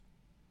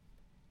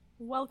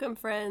Welcome,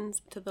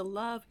 friends, to the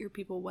Love Your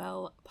People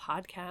Well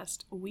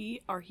podcast.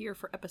 We are here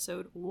for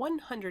episode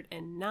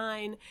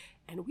 109,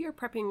 and we are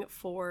prepping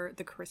for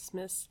the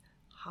Christmas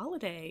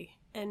holiday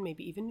and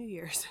maybe even New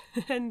Year's.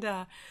 And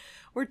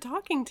we're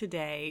talking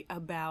today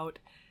about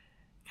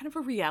kind of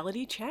a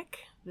reality check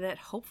that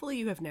hopefully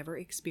you have never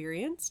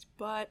experienced,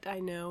 but I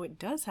know it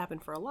does happen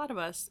for a lot of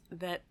us,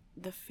 that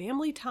the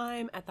family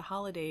time at the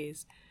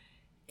holidays,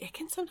 it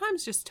can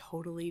sometimes just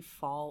totally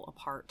fall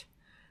apart.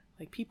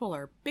 Like, people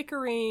are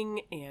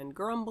bickering and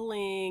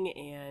grumbling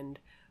and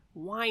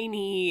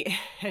whiny,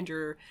 and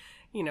your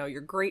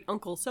great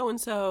uncle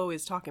so-and-so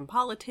is talking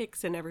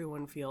politics and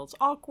everyone feels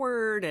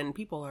awkward and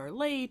people are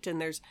late,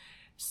 and there's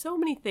so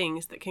many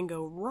things that can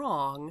go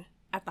wrong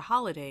at the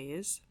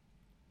holidays.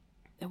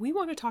 And we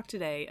want to talk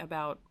today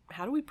about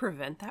how do we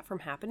prevent that from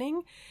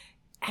happening,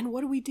 and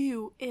what do we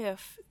do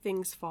if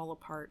things fall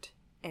apart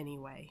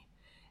anyway.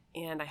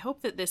 And I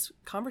hope that this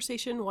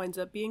conversation winds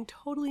up being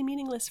totally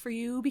meaningless for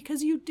you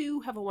because you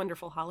do have a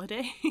wonderful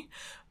holiday.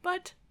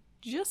 But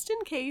just in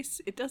case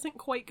it doesn't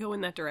quite go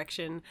in that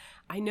direction,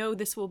 I know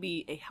this will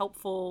be a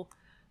helpful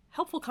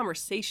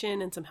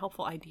conversation and some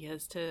helpful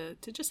ideas to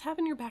just have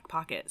in your back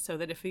pocket, so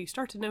that if you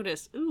start to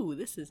notice, ooh,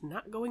 this is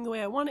not going the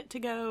way I want it to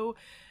go,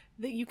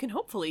 that you can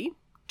hopefully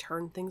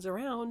turn things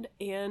around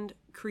and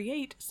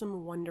create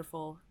some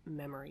wonderful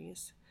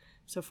memories.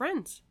 So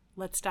friends,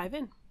 let's dive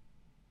in.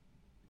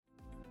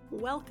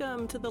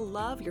 Welcome to the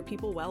Love Your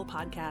People Well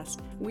podcast.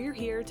 We're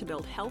here to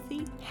build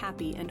healthy,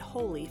 happy, and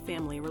holy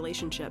family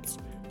relationships.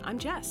 I'm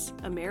Jess,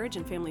 a marriage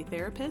and family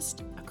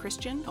therapist, a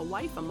Christian, a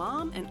wife, a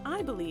mom, and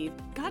I believe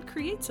God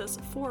creates us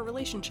for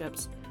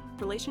relationships.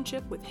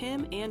 Relationship with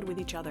Him and with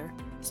each other.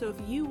 So if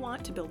you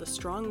want to build a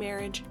strong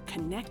marriage,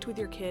 connect with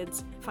your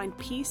kids, find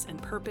peace and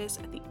purpose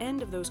at the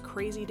end of those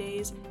crazy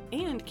days,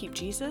 and keep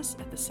Jesus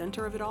at the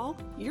center of it all,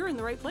 you're in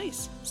the right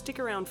place. Stick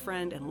around,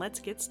 friend, and let's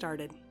get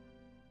started.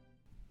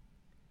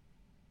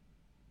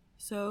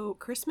 So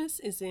Christmas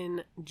is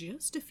in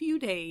just a few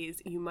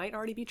days. You might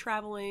already be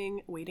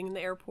traveling, waiting in the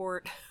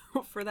airport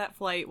for that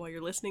flight while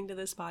you're listening to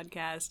this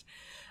podcast.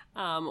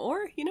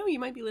 Or you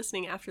might be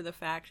listening after the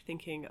fact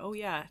thinking, oh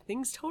yeah,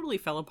 things totally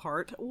fell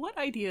apart. What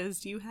ideas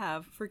do you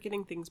have for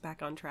getting things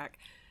back on track?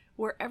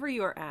 Wherever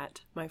you are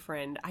at, my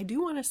friend, I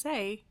do want to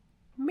say,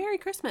 Merry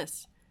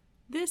Christmas.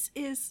 This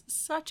is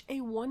such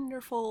a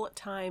wonderful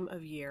time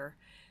of year.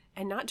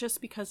 And not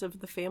just because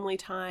of the family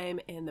time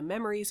and the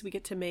memories we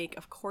get to make.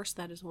 Of course,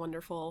 that is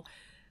wonderful.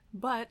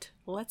 But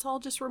let's all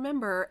just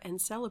remember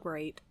and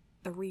celebrate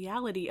the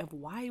reality of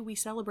why we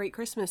celebrate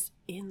Christmas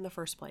in the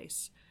first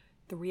place.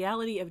 The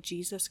reality of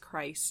Jesus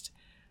Christ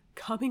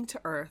coming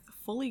to earth,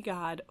 fully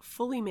God,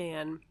 fully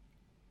man.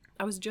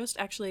 I was just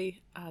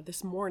actually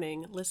this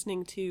morning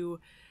listening to,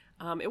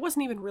 it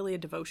wasn't even really a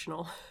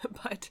devotional,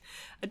 but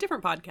a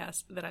different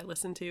podcast that I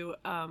listened to.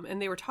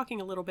 And they were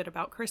talking a little bit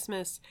about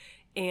Christmas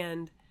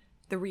and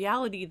the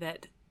reality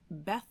that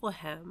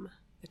Bethlehem,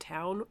 the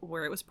town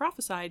where it was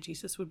prophesied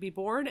Jesus would be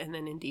born, and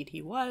then indeed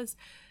he was,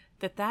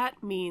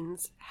 that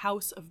means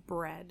house of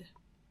bread.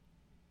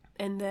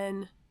 And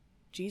then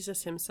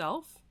Jesus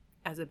himself,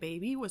 as a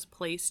baby, was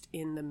placed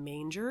in the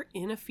manger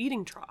in a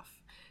feeding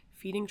trough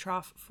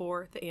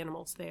for the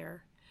animals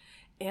there.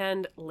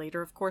 And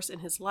later, of course, in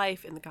his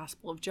life, in the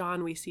Gospel of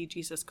John, we see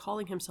Jesus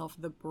calling himself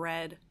the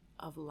bread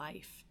of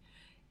life.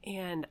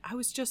 And I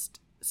was just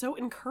so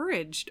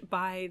encouraged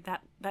by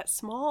that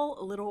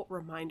small little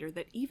reminder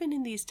that even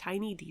in these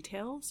tiny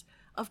details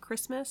of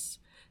Christmas,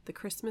 the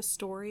Christmas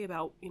story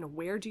about,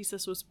 where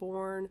Jesus was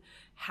born,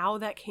 how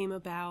that came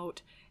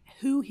about,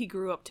 who he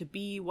grew up to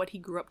be, what he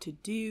grew up to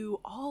do,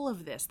 all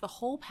of this, the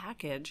whole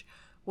package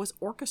was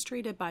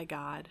orchestrated by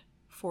God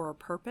for a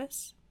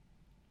purpose.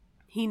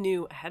 He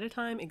knew ahead of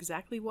time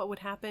exactly what would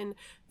happen,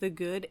 the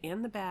good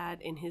and the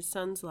bad in his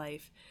son's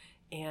life.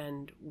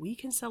 And we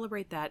can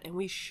celebrate that, and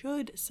we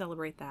should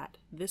celebrate that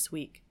this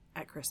week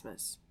at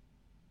Christmas.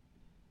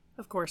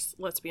 Of course,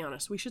 let's be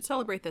honest, we should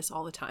celebrate this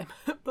all the time,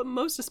 but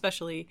most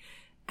especially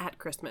at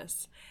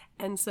Christmas.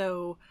 And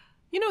so,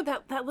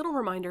 that little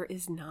reminder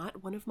is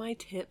not one of my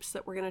tips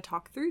that we're going to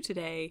talk through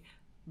today,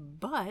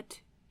 but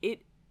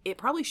it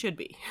probably should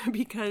be,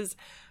 because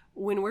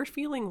when we're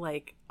feeling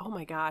like, oh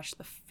my gosh,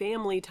 the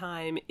family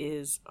time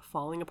is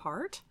falling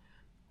apart,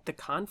 the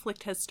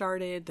conflict has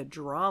started, the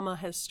drama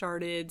has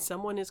started,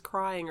 someone is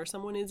crying or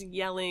someone is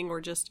yelling,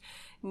 or just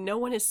no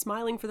one is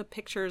smiling for the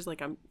pictures,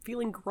 like I'm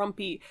feeling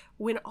grumpy.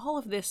 When all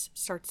of this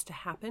starts to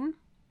happen,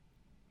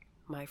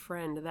 my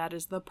friend, that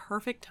is the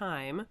perfect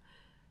time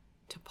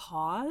to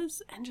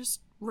pause and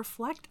just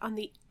reflect on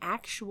the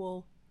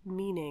actual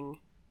meaning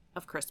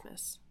of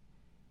Christmas.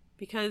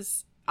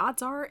 Because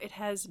odds are it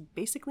has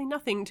basically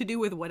nothing to do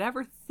with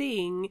whatever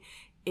thing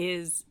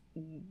is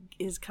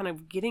kind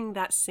of getting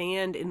that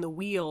sand in the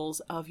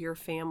wheels of your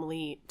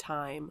family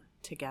time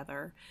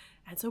together.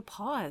 And so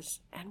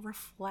pause and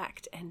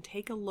reflect and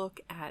take a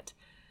look at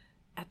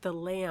the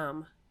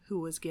lamb who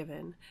was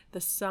given,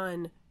 the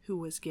son who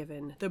was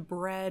given, the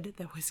bread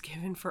that was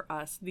given for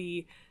us,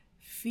 the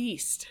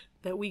feast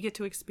that we get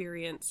to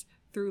experience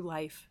through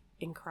life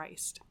in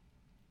Christ.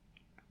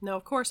 Now,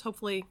 of course,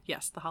 hopefully,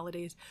 yes, the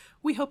holidays,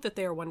 we hope that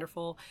they are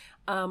wonderful.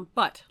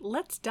 But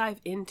let's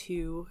dive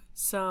into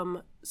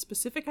some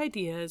specific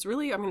ideas.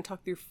 Really, I'm going to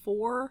talk through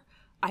 4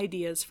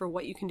 ideas for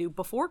what you can do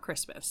before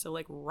Christmas. So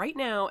like right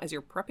now, as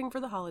you're prepping for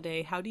the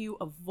holiday, how do you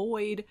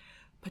avoid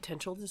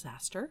potential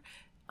disaster?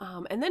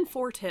 And then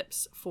 4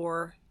 tips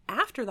for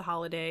after the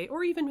holiday,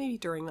 or even maybe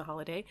during the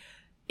holiday.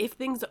 If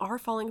things are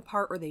falling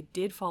apart or they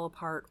did fall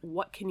apart,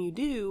 what can you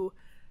do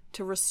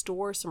to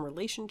restore some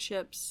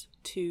relationships,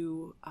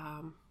 to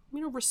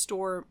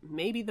restore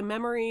maybe the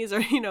memories,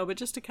 or but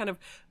just to kind of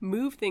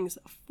move things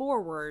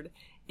forward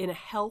in a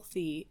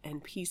healthy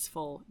and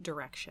peaceful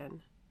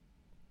direction.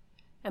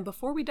 And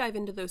before we dive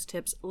into those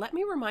tips, let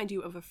me remind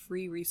you of a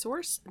free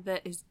resource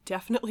that is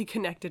definitely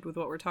connected with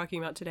what we're talking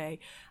about today.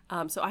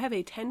 So I have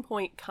a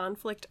 10-point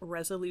conflict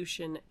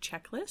resolution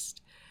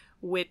checklist,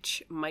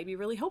 which might be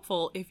really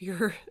helpful if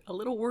you're a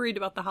little worried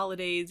about the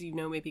holidays.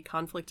 Maybe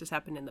conflict has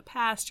happened in the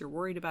past, you're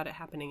worried about it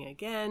happening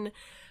again.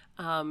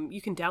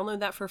 You can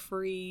download that for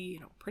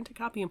free, print a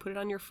copy and put it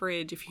on your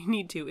fridge if you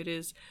need to. It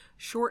is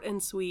short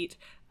and sweet,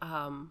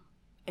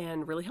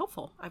 and really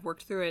helpful. I've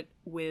worked through it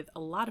with a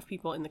lot of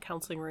people in the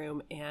counseling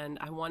room, and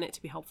I want it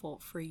to be helpful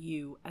for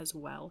you as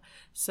well.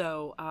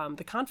 So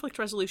the conflict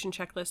resolution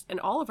checklist and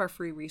all of our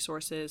free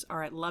resources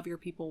are at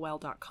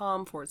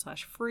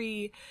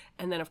loveyourpeoplewell.com/free.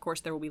 And then, of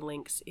course, there will be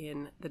links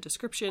in the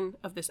description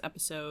of this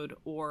episode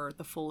or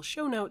the full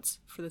show notes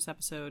for this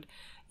episode.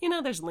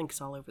 There's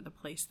links all over the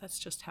place. That's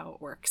just how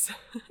it works.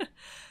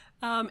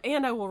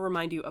 And I will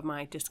remind you of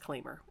my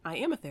disclaimer. I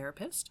am a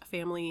therapist, a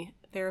family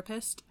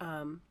therapist,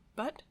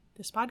 but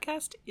this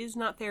podcast is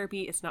not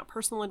therapy. It's not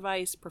personal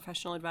advice,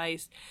 professional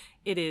advice.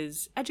 It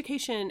is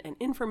education and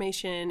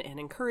information and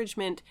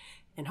encouragement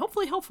and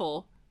hopefully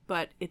helpful,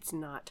 but it's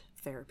not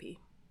therapy.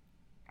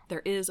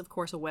 There is, of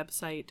course, a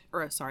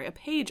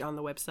page on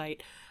the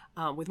website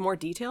with more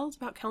details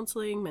about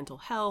counseling, mental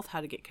health,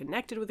 how to get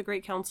connected with a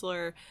great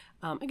counselor.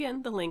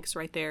 Again, the link's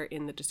right there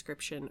in the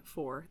description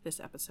for this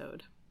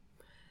episode.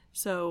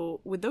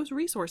 So with those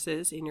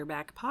resources in your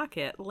back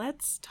pocket,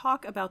 let's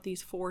talk about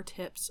these 4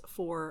 tips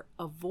for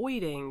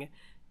avoiding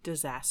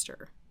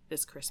disaster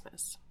this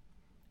Christmas.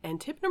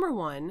 And tip number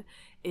 1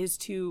 is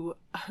to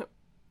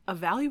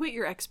evaluate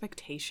your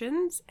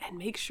expectations and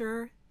make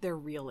sure they're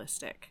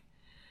realistic.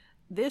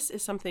 This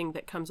is something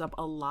that comes up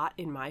a lot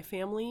in my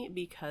family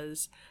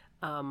because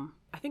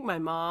I think my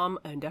mom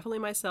and definitely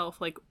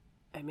myself,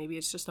 and maybe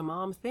it's just a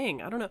mom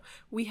thing, I don't know,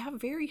 we have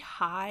very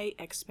high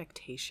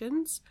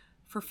expectations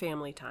for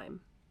family time.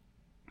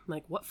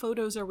 Like, what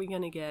photos are we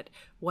going to get?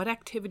 What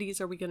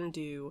activities are we going to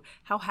do?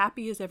 How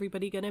happy is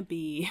everybody going to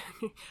be?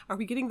 Are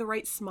we getting the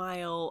right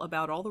smile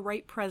about all the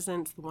right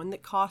presents, the one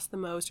that cost the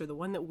most or the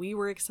one that we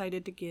were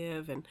excited to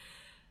give? And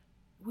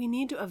we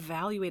need to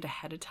evaluate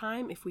ahead of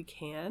time, if we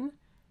can,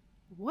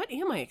 what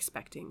am I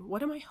expecting?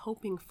 What am I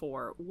hoping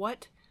for?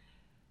 What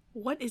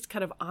is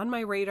kind of on my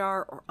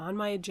radar or on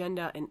my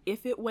agenda? And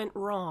if it went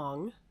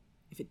wrong,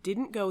 if it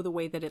didn't go the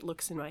way that it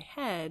looks in my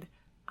head,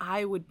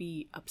 I would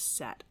be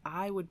upset.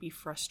 I would be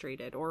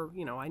frustrated. Or,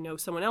 I know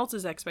someone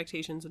else's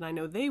expectations and I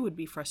know they would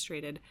be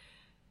frustrated.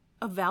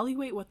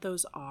 Evaluate what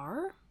those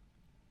are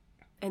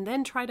and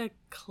then try to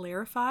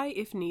clarify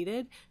if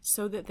needed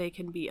so that they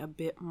can be a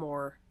bit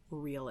more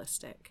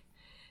realistic.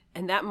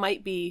 And that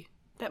might be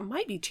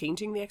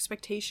changing the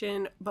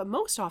expectation, but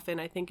most often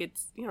I think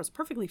it's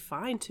perfectly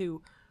fine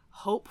to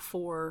hope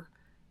for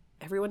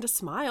everyone to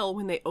smile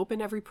when they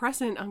open every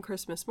present on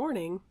Christmas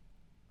morning.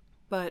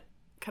 But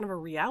kind of a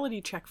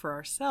reality check for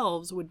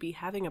ourselves would be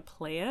having a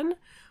plan,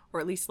 or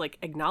at least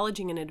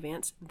acknowledging in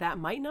advance that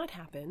might not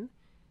happen.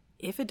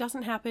 If it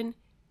doesn't happen,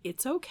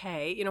 it's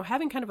okay.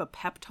 Having kind of a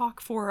pep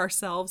talk for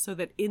ourselves so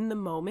that in the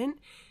moment,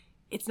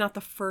 it's not the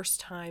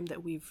first time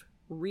that we've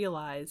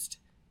realized,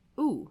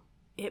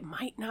 it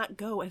might not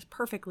go as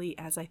perfectly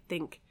as I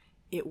think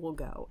it will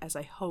go, as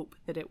I hope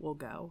that it will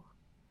go.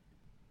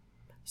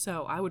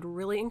 So I would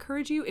really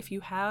encourage you, if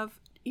you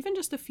have even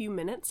just a few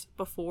minutes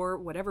before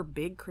whatever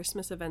big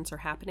Christmas events are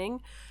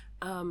happening,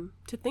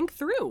 to think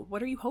through,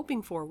 what are you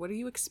hoping for? What are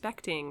you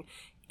expecting?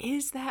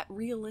 Is that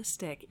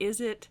realistic? Is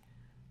it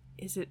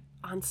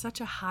on such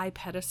a high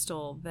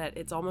pedestal that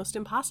it's almost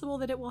impossible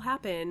that it will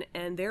happen?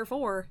 And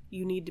therefore,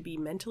 you need to be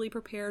mentally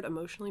prepared,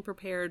 emotionally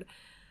prepared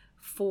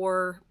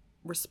for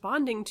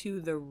responding to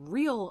the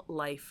real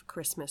life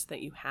Christmas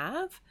that you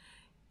have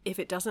if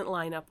it doesn't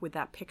line up with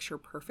that picture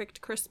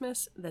perfect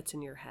Christmas that's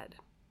in your head.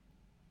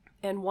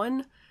 And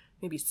one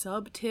maybe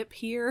sub tip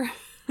here,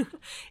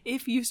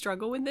 if you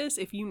struggle with this,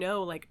 if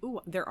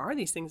there are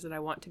these things that I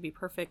want to be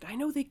perfect, I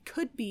know they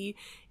could be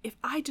if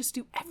I just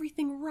do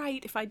everything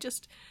right, if I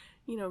just,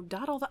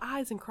 dot all the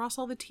I's and cross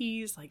all the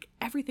T's,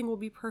 everything will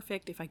be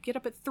perfect. If I get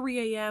up at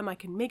 3 a.m., I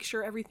can make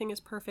sure everything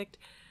is perfect.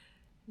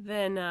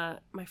 Then,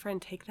 my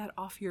friend, take that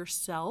off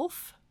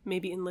yourself.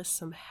 Maybe enlist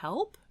some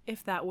help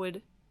if that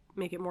would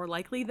make it more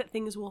likely that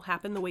things will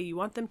happen the way you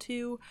want them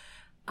to.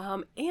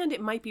 And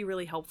it might be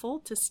really helpful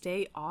to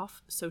stay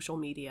off social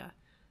media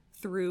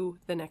through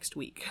the next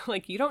week.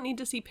 Like, you don't need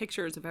to see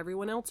pictures of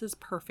everyone else's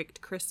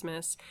perfect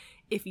Christmas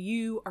if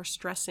you are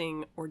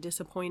stressing or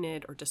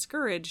disappointed or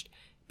discouraged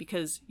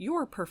because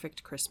your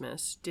perfect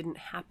Christmas didn't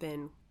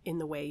happen in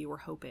the way you were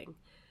hoping.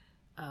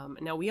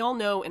 Now, we all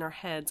know in our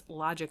heads,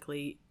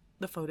 logically,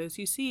 the photos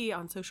you see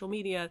on social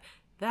media,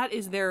 that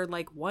is their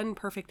like one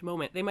perfect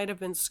moment. They might have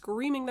been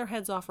screaming their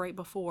heads off right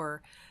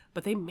before,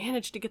 but they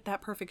managed to get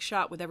that perfect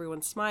shot with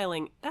everyone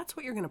smiling. That's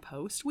what you're going to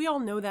post. We all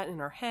know that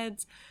in our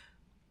heads.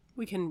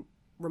 We can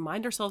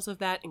remind ourselves of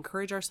that,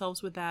 encourage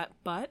ourselves with that,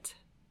 but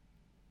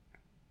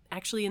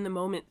actually in the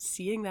moment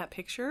seeing that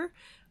picture,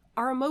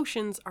 our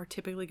emotions are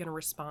typically going to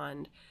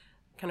respond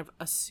kind of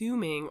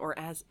assuming or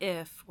as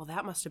if, well,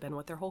 that must have been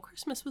what their whole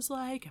Christmas was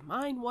like, and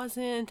mine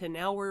wasn't, and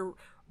now we're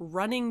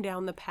running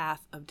down the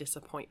path of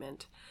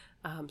disappointment.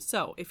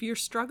 So if you're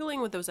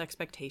struggling with those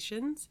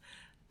expectations,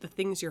 the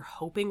things you're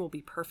hoping will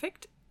be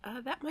perfect,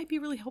 that might be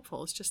really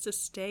helpful. It's just to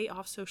stay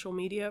off social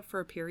media for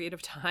a period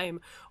of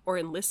time or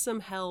enlist some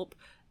help,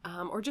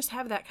 or just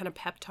have that kind of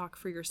pep talk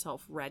for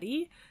yourself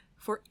ready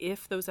for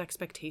if those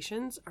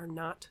expectations are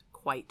not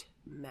quite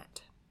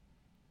met.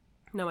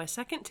 Now, my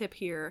second tip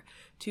here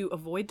to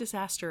avoid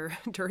disaster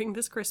during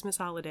this Christmas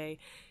holiday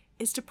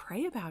is to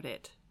pray about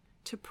it,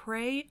 to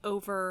pray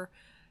over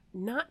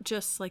not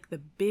just like the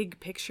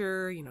big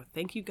picture,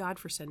 thank you, God,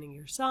 for sending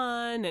your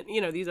son,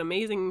 and, these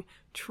amazing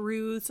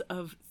truths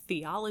of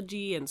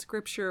theology and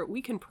scripture.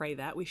 We can pray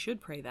that. We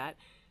should pray that.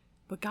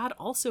 But God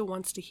also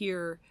wants to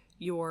hear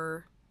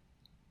your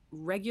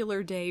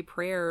regular day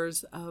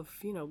prayers of,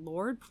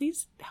 Lord,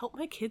 please help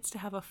my kids to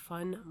have a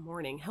fun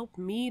morning. Help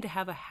me to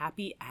have a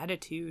happy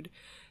attitude.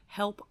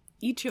 Help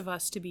each of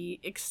us to be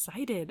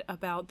excited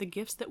about the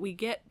gifts that we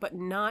get, but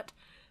not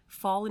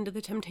fall into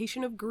the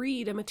temptation of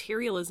greed and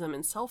materialism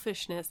and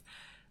selfishness.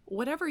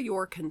 Whatever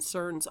your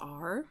concerns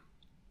are,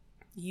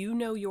 you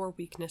know your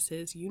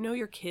weaknesses, you know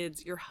your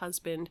kids, your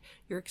husband,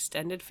 your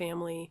extended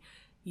family,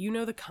 you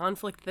know the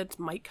conflict that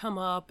might come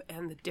up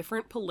and the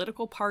different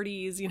political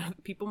parties,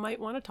 that people might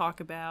want to talk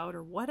about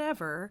or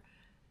whatever.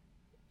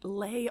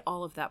 Lay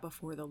all of that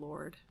before the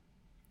Lord.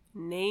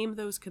 Name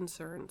those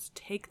concerns.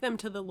 Take them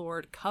to the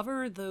Lord.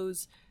 Cover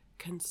those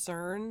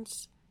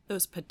concerns,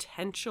 those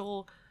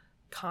potential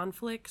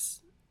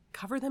conflicts.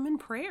 Cover them in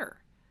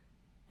prayer.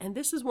 And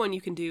this is one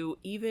you can do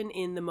even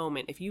in the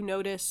moment. If you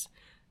notice,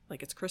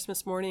 like it's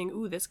Christmas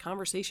morning, this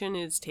conversation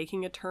is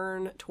taking a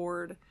turn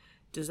toward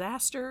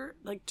disaster,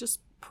 like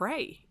just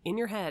pray in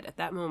your head at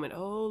that moment.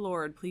 Oh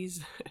Lord,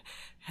 please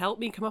help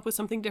me come up with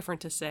something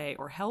different to say,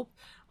 or help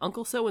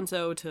Uncle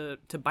so-and-so to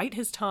bite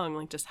his tongue.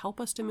 Like, just help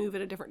us to move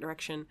in a different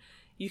direction.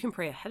 You can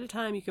pray ahead of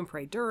time. You can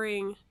pray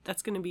during.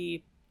 It's going to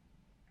be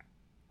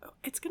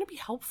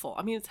helpful.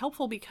 I mean, it's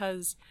helpful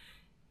because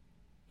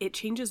it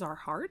changes our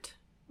heart.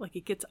 Like,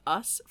 it gets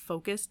us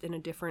focused in a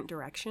different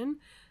direction,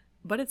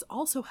 but it's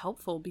also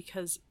helpful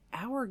because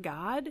our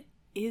God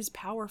is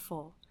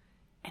powerful.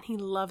 And he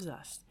loves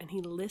us, and he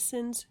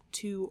listens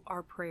to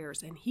our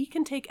prayers, and he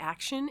can take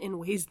action in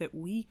ways that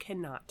we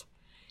cannot.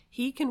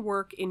 He can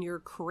work in your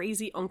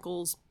crazy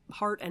uncle's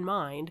heart and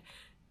mind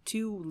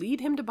to lead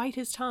him to bite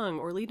his tongue,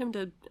 or lead him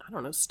to,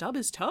 stub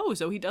his toe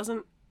so he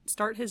doesn't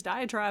start his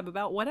diatribe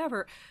about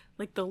whatever.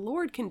 Like, the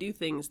Lord can do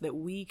things that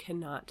we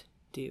cannot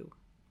do.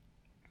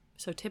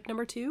 So tip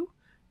number 2,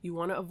 you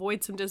want to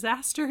avoid some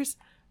disasters?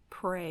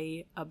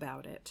 Pray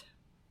about it.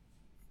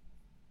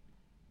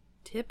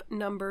 Tip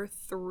number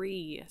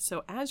 3.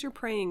 So as you're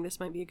praying, this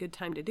might be a good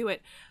time to do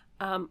it.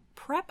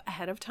 Prep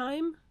ahead of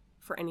time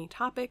for any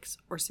topics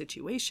or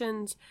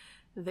situations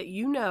that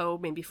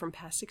maybe from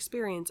past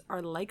experience,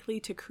 are likely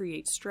to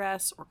create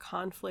stress or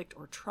conflict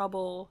or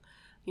trouble.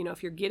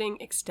 If you're getting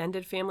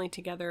extended family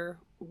together,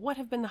 what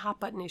have been the hot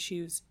button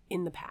issues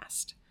in the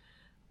past?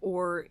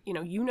 Or,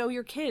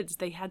 your kids,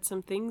 they had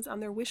some things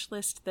on their wish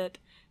list that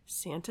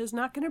Santa's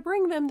not going to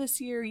bring them this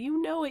year. You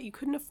know it. You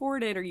couldn't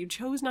afford it, or you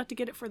chose not to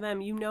get it for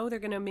them. They're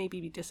going to maybe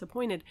be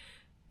disappointed.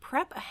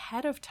 Prep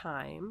ahead of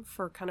time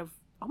for kind of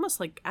almost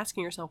like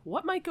asking yourself,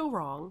 what might go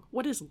wrong?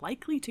 What is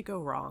likely to go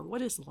wrong?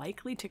 What is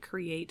likely to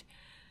create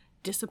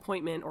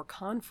disappointment or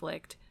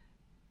conflict?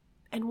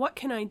 And what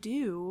can I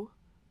do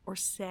or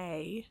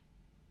say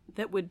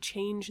that would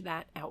change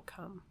that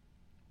outcome?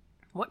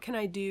 What can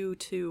I do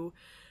to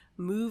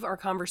move our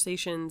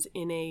conversations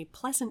in a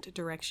pleasant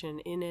direction,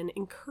 in an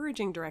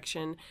encouraging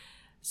direction,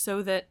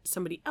 so that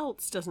somebody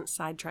else doesn't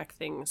sidetrack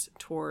things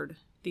toward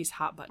these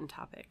hot button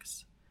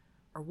topics?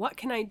 Or what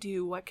can I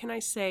do? What can I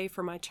say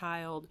for my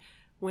child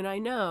when I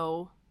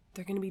know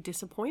they're going to be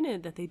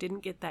disappointed that they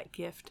didn't get that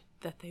gift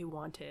that they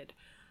wanted?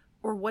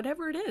 Or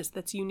whatever it is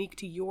that's unique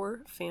to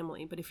your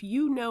family. But if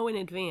you know in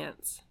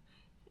advance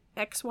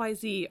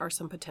XYZ are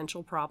some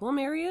potential problem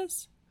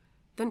areas,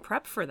 then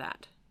prep for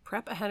that.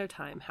 Prep ahead of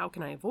time. How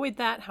can I avoid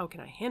that? How can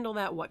I handle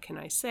that? What can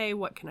I say?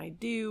 What can I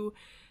do?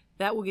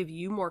 That will give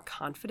you more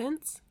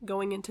confidence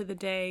going into the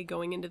day,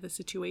 going into the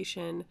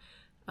situation,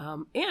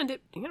 And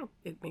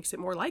it makes it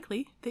more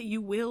likely that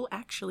you will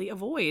actually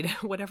avoid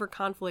whatever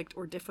conflict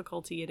or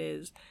difficulty it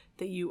is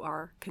that you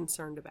are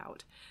concerned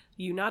about.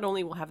 You not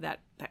only will have that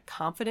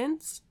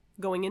confidence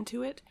going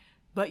into it,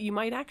 but you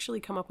might actually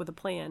come up with a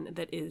plan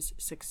that is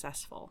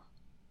successful.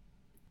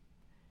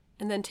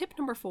 And then tip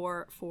number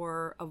 4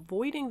 for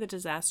avoiding the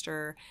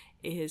disaster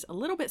is a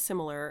little bit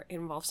similar. It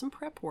involves some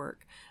prep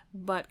work,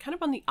 but kind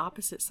of on the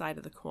opposite side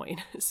of the coin.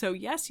 So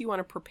yes, you want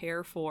to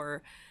prepare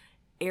for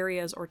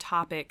areas or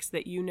topics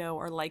that you know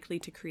are likely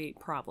to create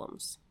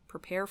problems.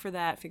 Prepare for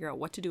that, figure out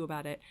what to do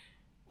about it,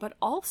 but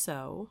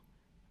also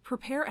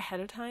prepare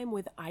ahead of time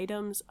with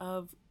items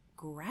of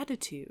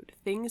gratitude,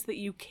 things that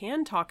you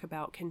can talk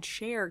about, can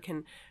share,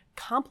 can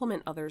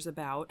compliment others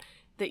about,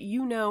 that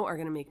you know are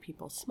going to make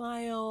people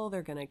smile.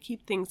 They're going to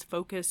keep things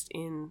focused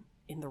in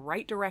the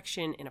right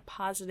direction, in a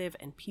positive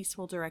and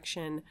peaceful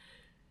direction.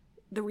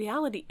 The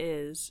reality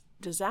is,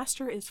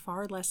 disaster is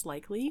far less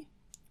likely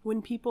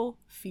when people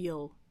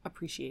feel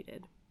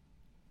appreciated.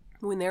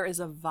 When there is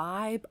a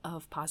vibe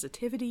of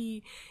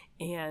positivity,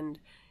 and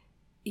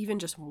even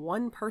just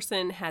one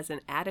person has an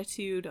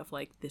attitude of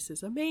like, this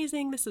is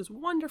amazing, this is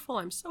wonderful,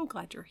 I'm so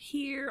glad you're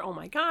here, oh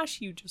my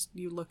gosh,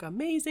 you look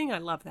amazing, I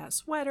love that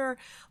sweater,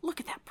 look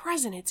at that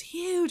present, it's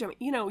huge. I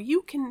mean,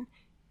 you can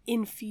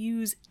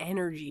infuse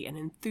energy and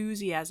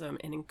enthusiasm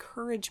and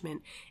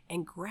encouragement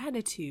and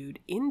gratitude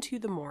into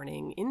the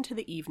morning, into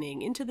the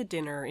evening, into the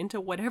dinner,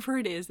 into whatever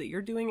it is that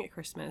you're doing at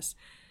Christmas.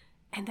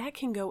 And that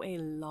can go a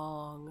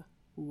long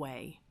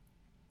way.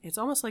 It's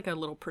almost like a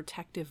little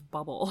protective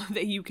bubble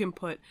that you can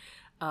put.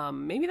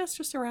 Maybe that's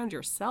just around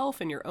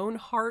yourself and your own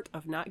heart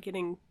of not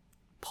getting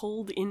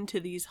pulled into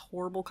these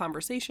horrible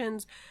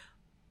conversations.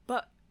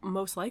 But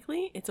most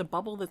likely, it's a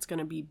bubble that's going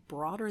to be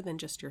broader than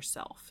just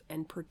yourself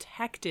and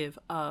protective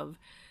of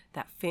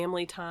that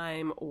family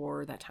time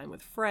or that time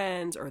with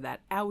friends or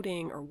that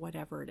outing or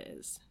whatever it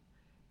is.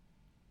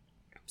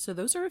 So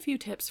those are a few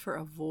tips for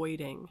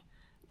avoiding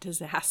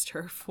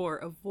disaster, for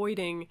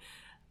avoiding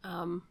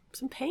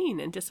some pain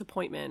and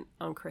disappointment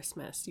on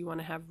Christmas. You want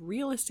to have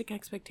realistic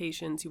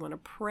expectations. You want to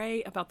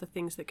pray about the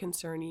things that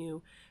concern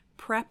you.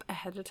 Prep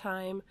ahead of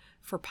time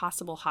for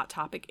possible hot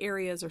topic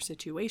areas or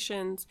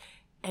situations,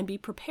 and be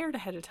prepared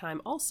ahead of time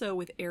also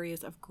with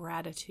areas of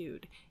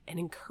gratitude and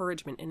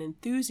encouragement and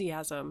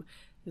enthusiasm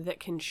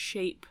that can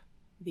shape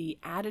the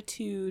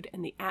attitude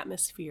and the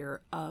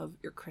atmosphere of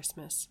your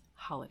Christmas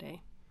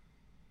holiday.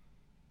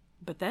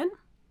 But then,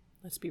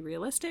 let's be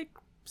realistic.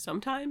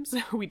 Sometimes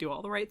we do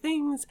all the right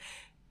things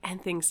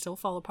and things still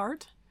fall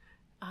apart.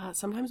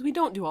 Sometimes we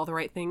don't do all the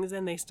right things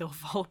and they still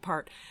fall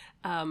apart.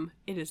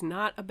 It is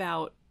not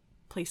about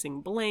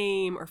placing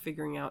blame or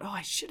figuring out,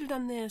 I should have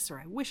done this or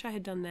I wish I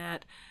had done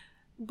that.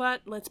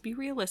 But let's be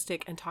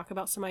realistic and talk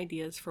about some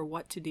ideas for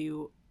what to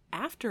do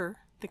after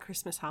the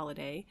Christmas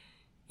holiday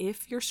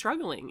if you're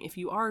struggling, if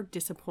you are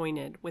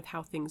disappointed with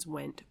how things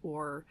went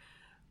or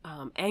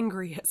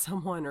angry at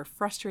someone or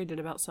frustrated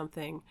about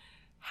something.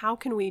 How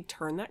can we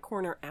turn that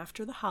corner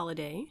after the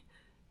holiday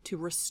to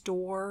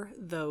restore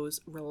those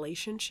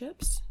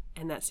relationships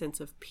and that sense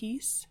of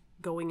peace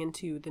going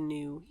into the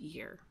new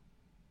year?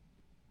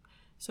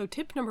 So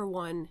tip number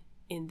 1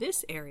 in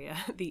this area,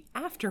 the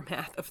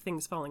aftermath of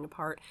things falling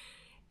apart,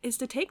 is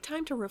to take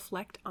time to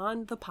reflect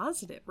on the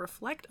positive.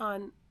 Reflect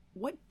on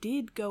what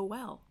did go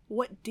well.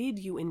 What did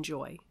you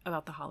enjoy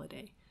about the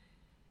holiday?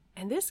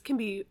 And this can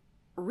be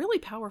really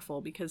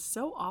powerful because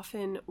so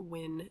often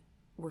when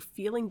we're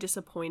feeling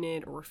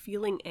disappointed or we're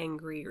feeling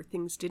angry or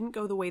things didn't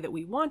go the way that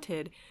we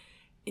wanted,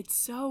 it's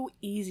so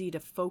easy to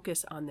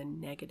focus on the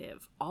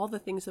negative. All the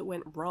things that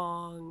went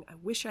wrong. I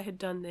wish I had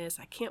done this.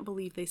 I can't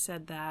believe they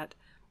said that.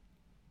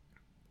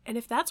 And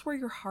if that's where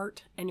your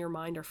heart and your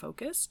mind are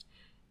focused,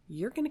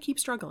 you're going to keep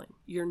struggling.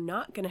 You're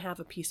not going to have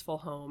a peaceful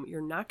home.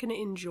 You're not going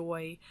to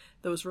enjoy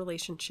those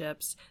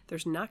relationships.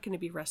 There's not going to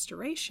be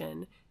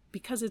restoration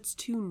because it's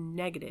too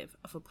negative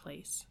of a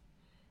place.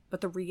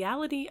 But the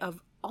reality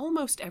of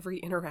almost every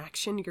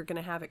interaction you're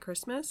going to have at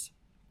Christmas,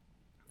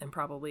 and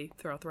probably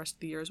throughout the rest of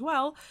the year as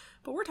well,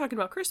 but we're talking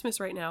about Christmas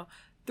right now,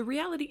 the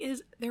reality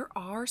is there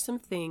are some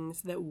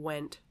things that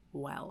went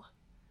well,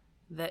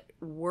 that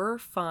were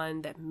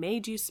fun, that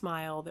made you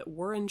smile, that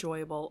were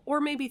enjoyable, or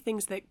maybe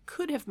things that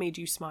could have made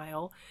you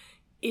smile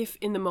if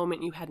in the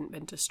moment you hadn't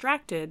been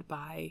distracted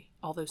by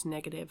all those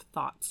negative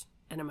thoughts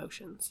and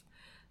emotions.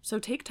 So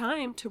take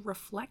time to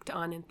reflect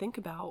on and think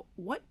about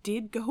what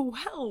did go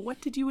well, what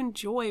did you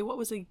enjoy, what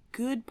was a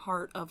good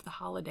part of the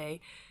holiday,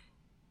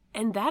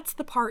 and that's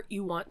the part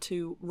you want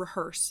to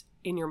rehearse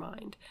in your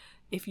mind.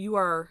 If you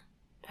are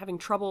having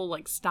trouble,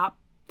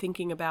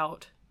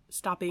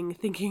 stopping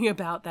thinking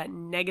about that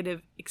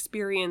negative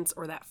experience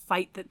or that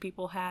fight that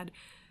people had,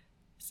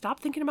 stop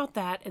thinking about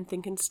that and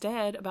think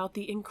instead about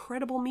the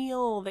incredible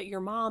meal that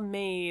your mom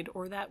made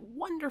or that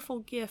wonderful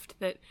gift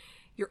that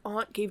your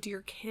aunt gave to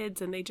your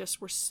kids and they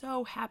just were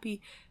so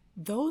happy.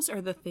 Those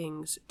are the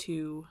things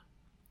to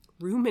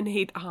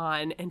ruminate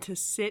on and to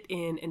sit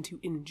in and to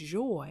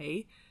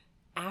enjoy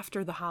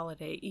after the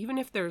holiday. Even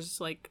if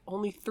there's like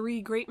only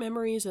 3 great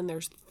memories and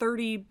there's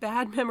 30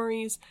 bad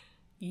memories,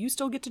 you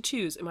still get to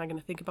choose. Am I going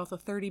to think about the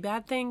 30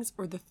 bad things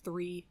or the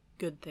 3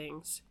 good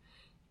things?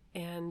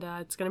 And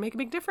it's going to make a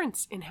big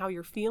difference in how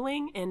you're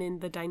feeling and in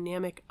the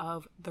dynamic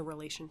of the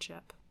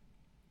relationship.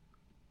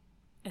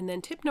 And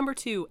then tip number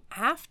 2,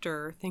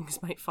 after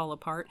things might fall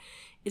apart,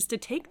 is to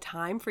take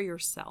time for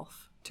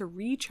yourself to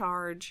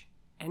recharge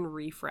and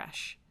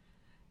refresh.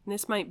 And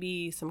this might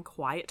be some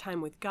quiet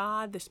time with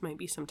God. This might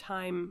be some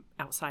time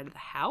outside of the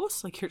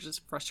house, like you're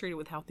just frustrated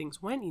with how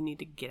things went. You need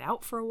to get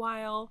out for a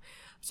while,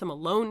 some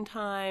alone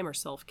time or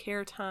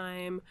self-care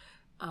time.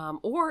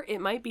 Or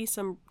it might be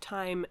some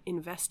time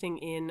investing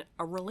in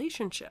a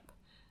relationship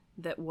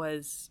that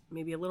was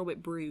maybe a little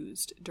bit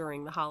bruised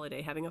during the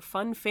holiday, having a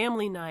fun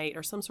family night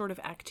or some sort of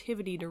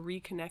activity to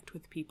reconnect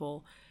with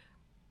people.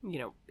 You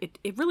know,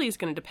 it really is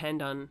going to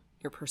depend on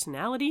your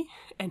personality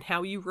and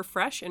how you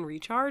refresh and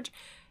recharge,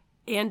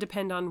 and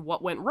depend on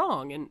what went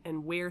wrong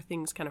and where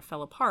things kind of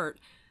fell apart.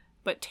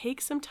 But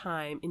take some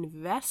time,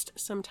 invest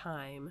some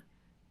time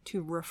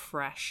to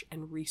refresh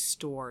and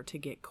restore, to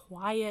get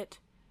quiet,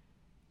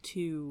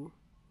 to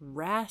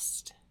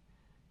rest,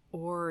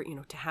 or, you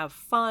know, to have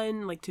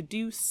fun, like to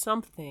do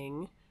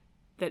something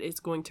that is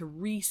going to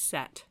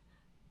reset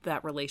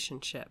that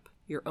relationship.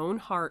 Your own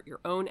heart, your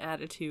own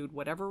attitude,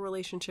 whatever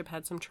relationship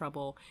had some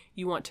trouble,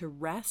 you want to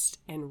rest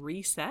and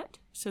reset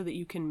so that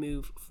you can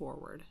move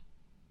forward.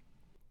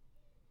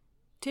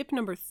 Tip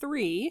number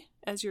 3,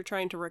 as you're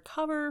trying to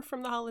recover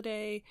from the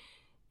holiday,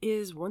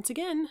 is once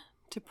again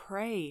to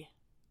pray.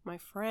 My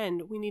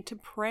friend, we need to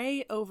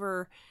pray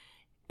over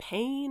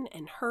pain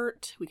and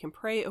hurt. We can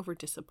pray over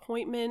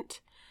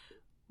disappointment.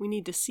 We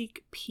need to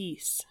seek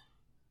peace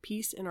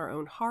in our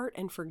own heart,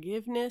 and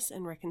forgiveness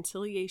and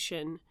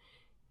reconciliation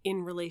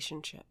in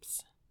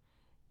relationships.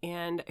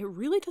 And it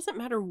really doesn't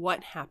matter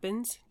what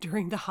happens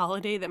during the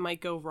holiday that might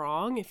go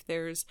wrong. If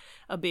there's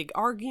a big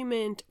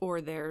argument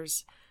or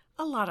there's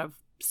a lot of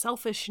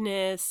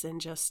selfishness and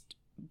just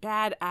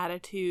bad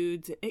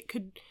attitudes, it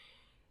could,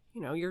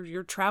 you know,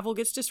 your travel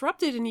gets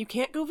disrupted and you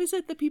can't go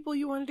visit the people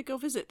you wanted to go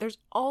visit. There's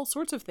all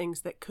sorts of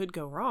things that could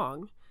go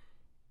wrong.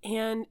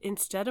 And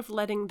instead of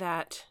letting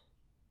that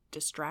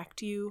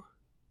distract you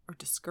or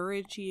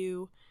discourage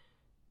you,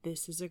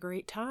 this is a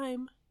great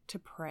time to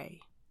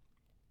pray.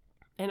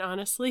 And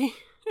honestly,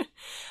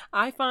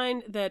 I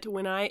find that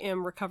when I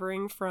am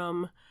recovering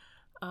from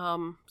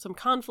some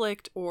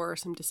conflict or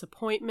some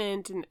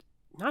disappointment, and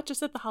not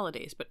just at the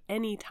holidays, but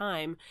any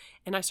time,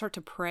 and I start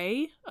to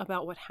pray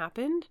about what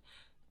happened,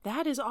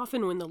 that is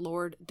often when the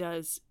Lord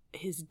does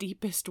his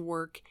deepest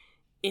work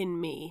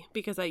in me.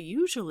 Because I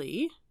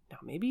usually, now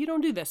maybe you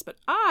don't do this, but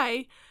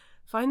I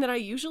find that I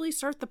usually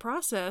start the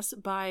process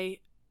by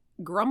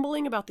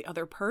grumbling about the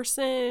other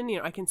person. You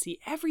know, I can see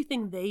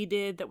everything they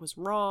did that was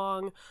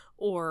wrong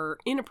or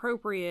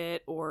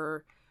inappropriate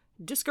or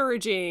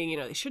discouraging. You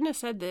know, they shouldn't have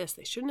said this.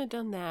 They shouldn't have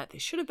done that. They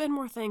should have been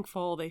more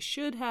thankful. They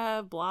should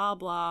have blah,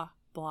 blah,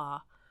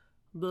 blah,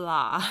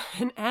 blah.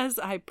 And as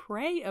I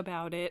pray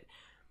about it,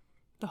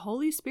 the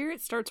Holy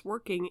Spirit starts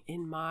working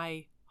in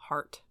my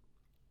heart.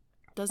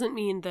 Doesn't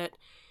mean that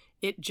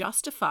it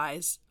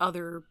justifies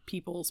other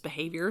people's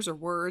behaviors or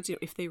words, you know,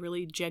 if they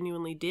really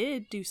genuinely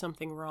did do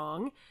something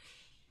wrong.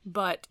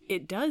 But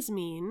it does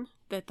mean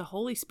that the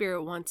Holy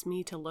Spirit wants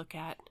me to look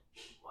at,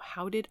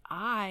 how did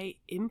I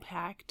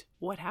impact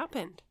what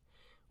happened?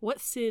 What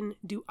sin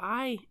do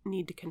I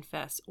need to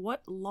confess?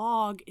 What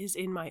log is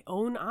in my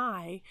own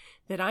eye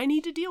that I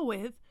need to deal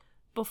with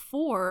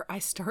before I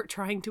start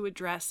trying to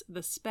address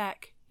the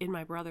speck in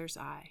my brother's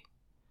eye?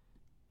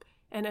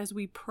 And as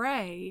we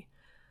pray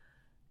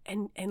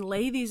and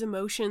lay these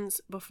emotions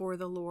before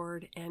the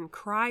Lord and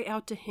cry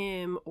out to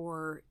him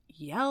or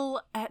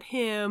yell at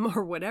him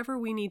or whatever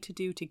we need to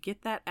do to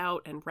get that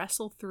out and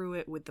wrestle through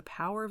it with the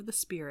power of the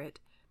Spirit,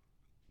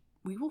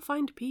 we will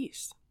find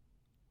peace.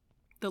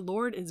 The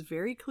Lord is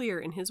very clear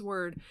in his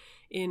word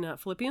in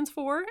Philippians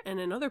 4 and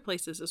in other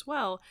places as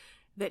well,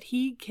 that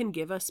he can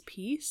give us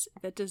peace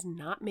that does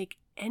not make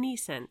any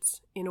sense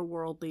in a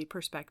worldly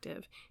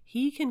perspective.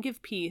 He can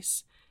give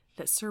peace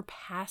that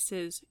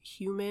surpasses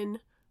human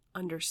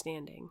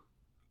understanding.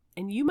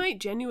 And you might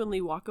genuinely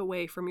walk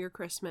away from your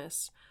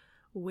Christmas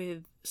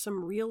with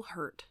some real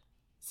hurt,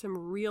 some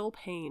real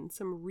pain,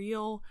 some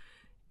real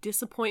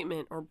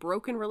disappointment or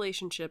broken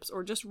relationships,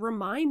 or just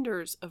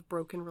reminders of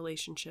broken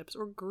relationships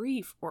or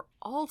grief or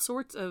all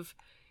sorts of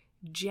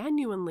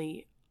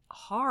genuinely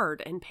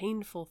hard and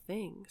painful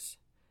things.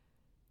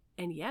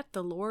 And yet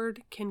the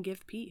Lord can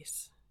give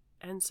peace.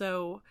 And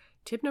so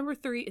tip number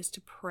 3 is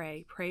to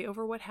pray. Pray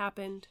over what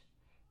happened.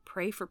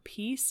 Pray for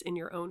peace in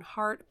your own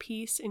heart,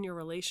 peace in your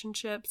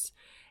relationships.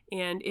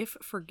 And if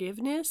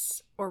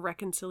forgiveness or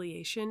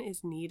reconciliation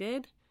is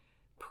needed,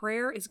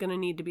 prayer is going to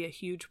need to be a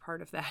huge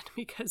part of that,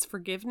 because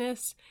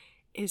forgiveness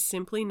is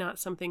simply not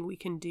something we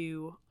can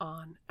do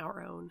on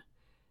our own.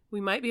 We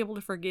might be able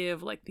to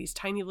forgive like these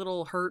tiny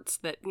little hurts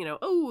that, you know,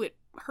 oh, it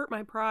hurt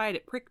my pride,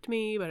 it pricked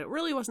me, but it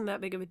really wasn't that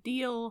big of a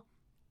deal.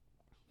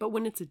 But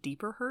when it's a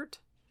deeper hurt,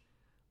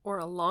 or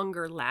a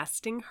longer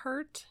lasting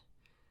hurt.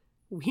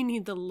 We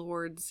need the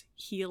Lord's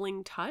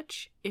healing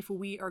touch if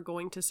we are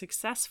going to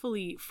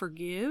successfully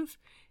forgive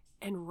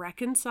and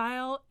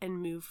reconcile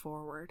and move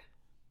forward.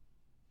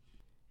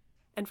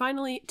 And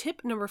finally,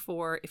 tip number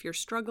 4, if you're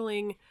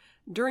struggling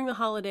during the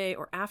holiday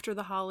or after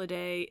the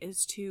holiday,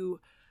 is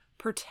to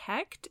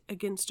protect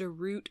against a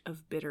root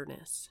of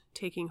bitterness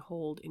taking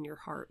hold in your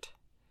heart.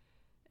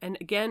 And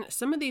again,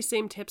 some of these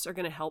same tips are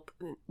going to help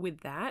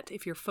with that.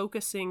 If you're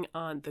focusing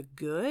on the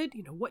good,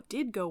 what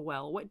did go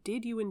well? What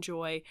did you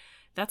enjoy?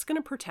 That's going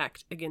to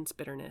protect against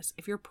bitterness.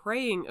 If you're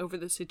praying over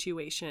the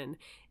situation,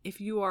 if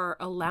you are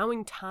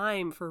allowing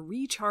time for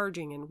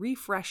recharging and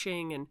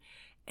refreshing,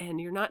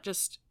 and you're not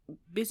just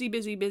busy,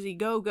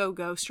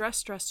 go,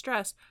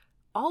 stress,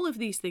 all of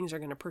these things are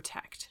going to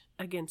protect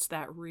against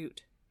that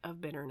root of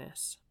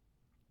bitterness.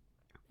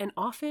 And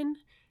often,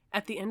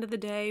 at the end of the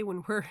day,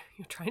 when we're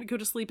trying to go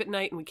to sleep at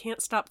night and we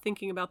can't stop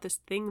thinking about this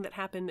thing that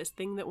happened, this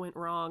thing that went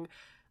wrong,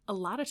 a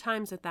lot of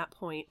times at that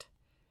point,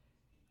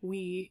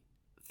 we,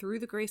 through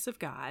the grace of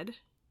God,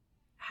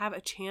 have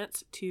a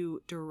chance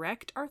to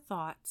direct our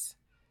thoughts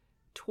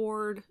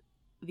toward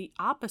the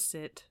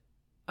opposite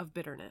of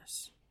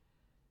bitterness.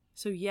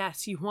 So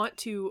yes, you want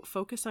to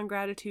focus on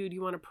gratitude,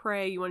 you want to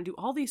pray, you want to do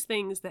all these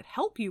things that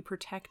help you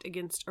protect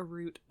against a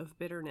root of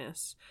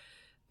bitterness.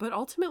 But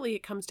ultimately,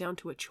 it comes down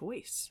to a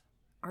choice.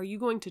 Are you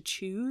going to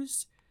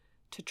choose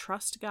to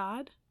trust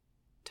God,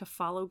 to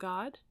follow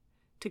God,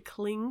 to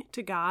cling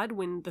to God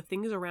when the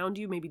things around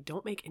you maybe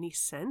don't make any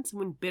sense,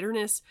 when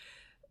bitterness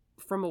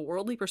from a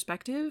worldly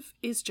perspective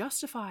is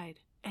justified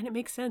and it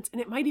makes sense and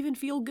it might even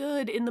feel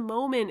good in the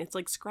moment? It's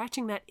like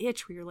scratching that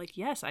itch where you're like,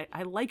 yes,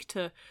 I like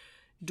to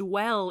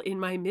dwell in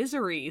my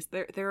miseries.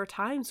 There are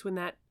times when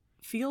that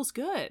feels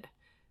good,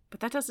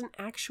 but that doesn't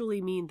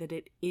actually mean that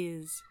it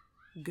is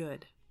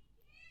good.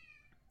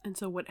 And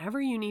so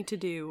whatever you need to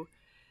do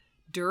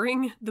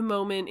during the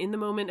moment, in the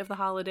moment of the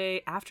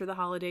holiday, after the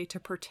holiday, to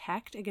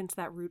protect against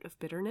that root of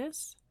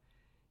bitterness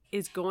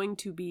is going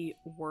to be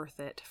worth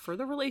it. For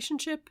the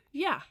relationship,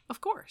 yeah,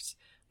 of course,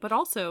 but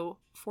also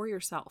for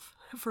yourself,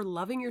 for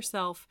loving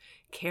yourself,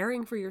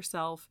 caring for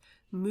yourself,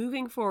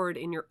 moving forward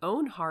in your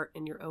own heart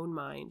and your own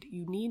mind.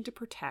 You need to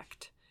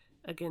protect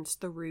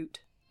against the root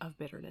of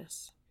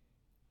bitterness.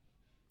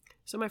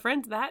 So my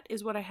friends, that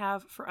is what I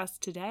have for us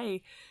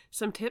today.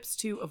 Some tips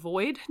to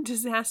avoid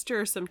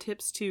disaster, some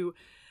tips to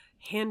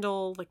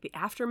handle like the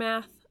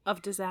aftermath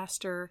of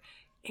disaster.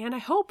 And I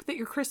hope that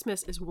your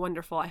Christmas is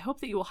wonderful. I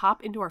hope that you will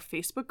hop into our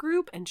Facebook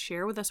group and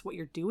share with us what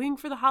you're doing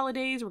for the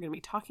holidays. We're going to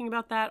be talking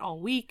about that all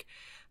week,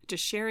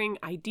 just sharing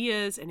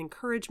ideas and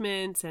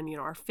encouragements and,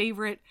 our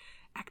favorite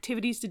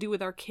activities to do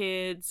with our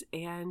kids,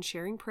 and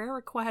sharing prayer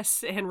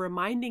requests and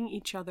reminding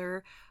each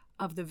other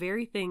of the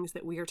very things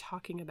that we are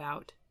talking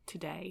about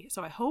today.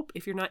 So I hope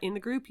if you're not in the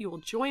group, you will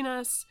join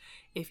us.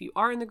 If you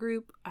are in the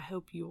group, I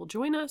hope you will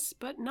join us,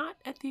 but not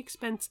at the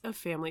expense of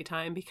family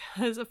time,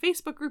 because a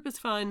Facebook group is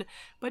fun,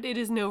 but it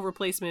is no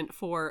replacement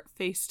for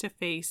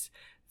face-to-face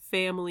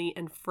family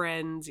and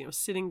friends,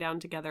 sitting down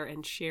together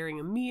and sharing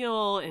a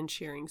meal and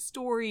sharing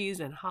stories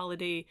and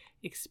holiday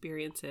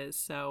experiences.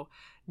 So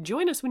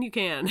join us when you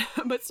can,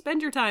 but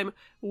spend your time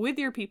with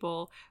your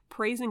people,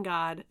 praising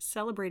God,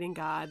 celebrating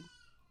God.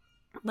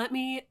 Let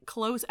me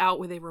close out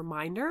with a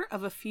reminder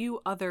of a few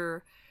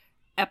other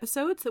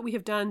episodes that we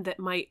have done that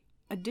might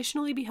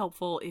additionally be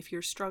helpful if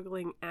you're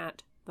struggling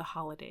at the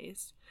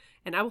holidays.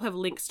 And I will have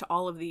links to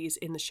all of these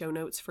in the show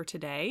notes for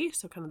today.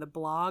 So kind of the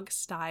blog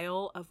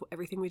style of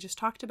everything we just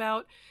talked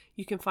about.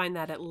 You can find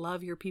that at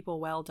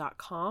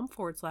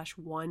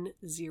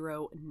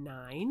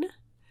loveyourpeoplewell.com/109.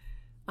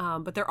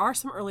 But there are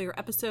some earlier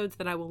episodes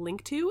that I will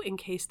link to in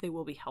case they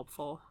will be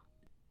helpful.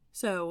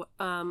 So,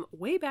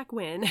 way back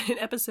when, in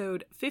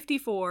episode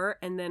 54,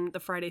 and then the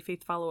Friday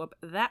Faith follow-up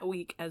that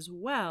week as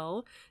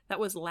well, that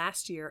was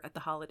last year at the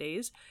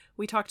holidays,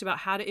 we talked about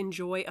how to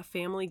enjoy a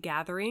family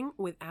gathering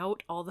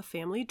without all the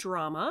family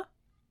drama.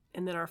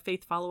 And then our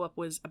faith follow-up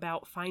was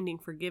about finding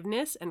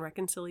forgiveness and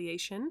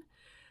reconciliation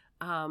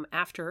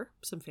after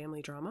some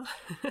family drama.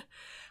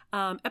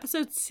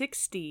 Episode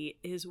 60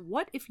 is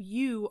What If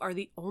You Are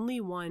the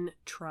Only One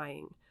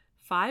Trying?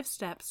 5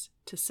 steps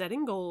to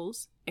setting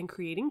goals and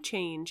creating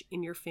change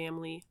in your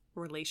family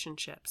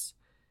relationships.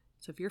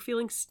 So if you're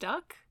feeling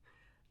stuck,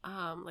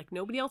 like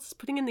nobody else is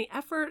putting in the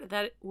effort,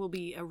 that will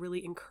be a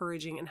really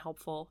encouraging and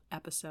helpful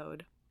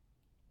episode.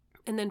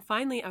 And then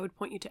finally, I would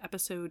point you to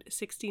episode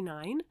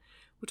 69,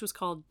 which was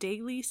called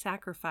Daily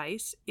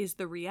Sacrifice is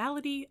the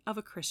Reality of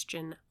a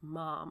Christian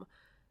Mom.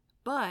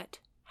 But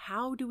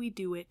how do we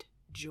do it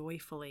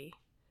joyfully?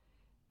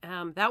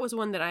 That was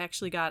one that I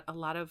actually got a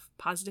lot of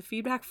positive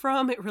feedback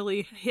from. It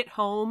really hit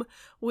home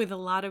with a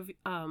lot of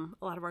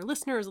our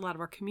listeners, a lot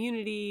of our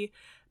community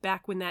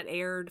back when that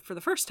aired for the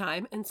first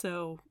time. And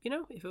so,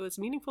 if it was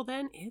meaningful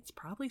then, it's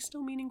probably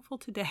still meaningful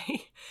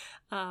today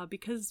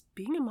because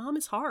being a mom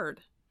is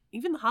hard.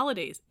 Even the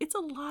holidays, it's a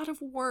lot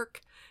of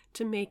work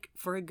to make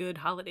for a good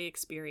holiday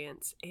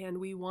experience, and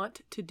we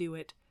want to do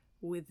it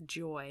with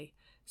joy.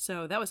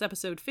 So that was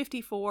episode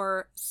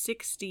 54,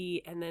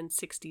 60, and then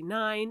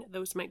 69.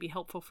 Those might be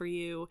helpful for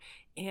you.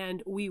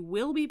 And we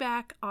will be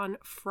back on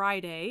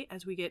Friday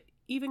as we get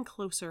even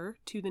closer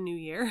to the new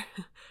year,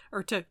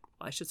 or to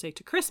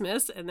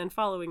Christmas, and then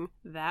following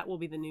that will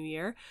be the new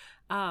year.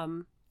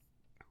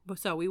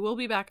 So we will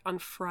be back on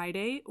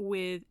Friday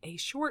with a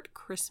short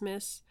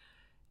Christmas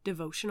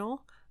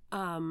devotional.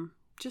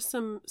 Just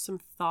some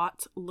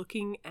thoughts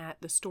looking at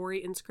the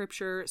story in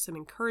Scripture, some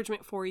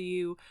encouragement for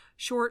you,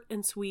 short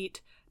and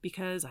sweet,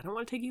 because I don't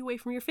want to take you away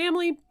from your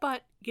family,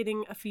 but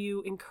getting a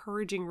few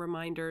encouraging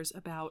reminders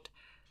about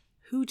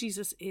who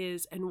Jesus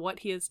is and what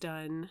he has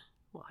done.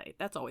 Well, hey,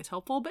 that's always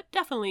helpful, but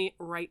definitely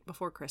right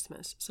before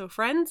Christmas. So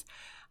friends,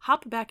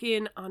 hop back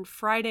in on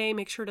Friday.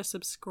 Make sure to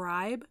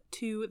subscribe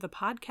to the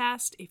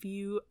podcast if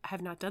you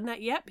have not done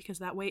that yet, because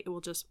that way it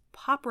will just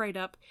pop right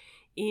up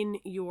in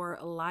your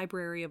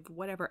library of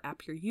whatever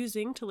app you're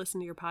using to listen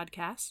to your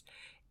podcasts.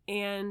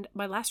 And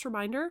my last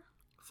reminder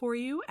for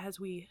you as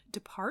we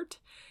depart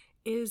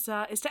is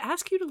to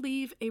ask you to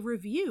leave a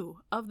review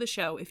of the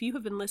show. If you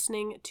have been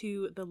listening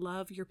to the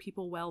Love Your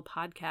People Well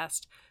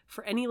podcast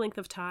for any length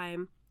of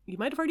time, you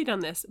might have already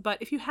done this, but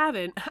if you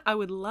haven't, I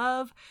would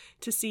love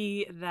to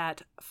see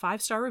that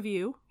 5-star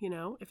review.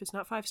 If it's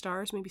not 5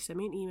 stars, maybe send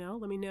me an email.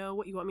 Let me know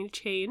what you want me to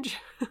change.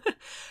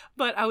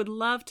 But I would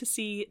love to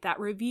see that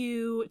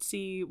review,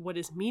 see what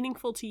is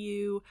meaningful to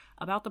you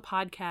about the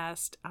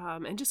podcast,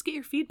 and just get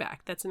your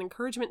feedback. That's an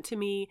encouragement to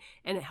me,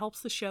 and it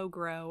helps the show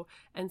grow.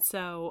 And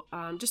so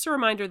just a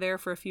reminder there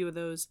for a few of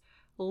those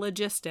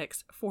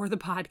logistics for the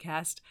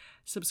podcast.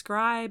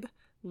 Subscribe,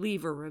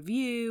 leave a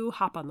review,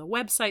 hop on the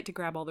website to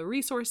grab all the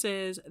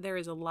resources. There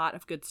is a lot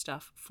of good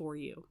stuff for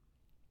you.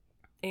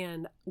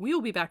 And we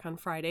will be back on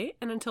Friday.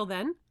 And until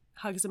then,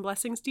 hugs and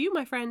blessings to you,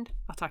 my friend.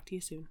 I'll talk to you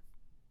soon.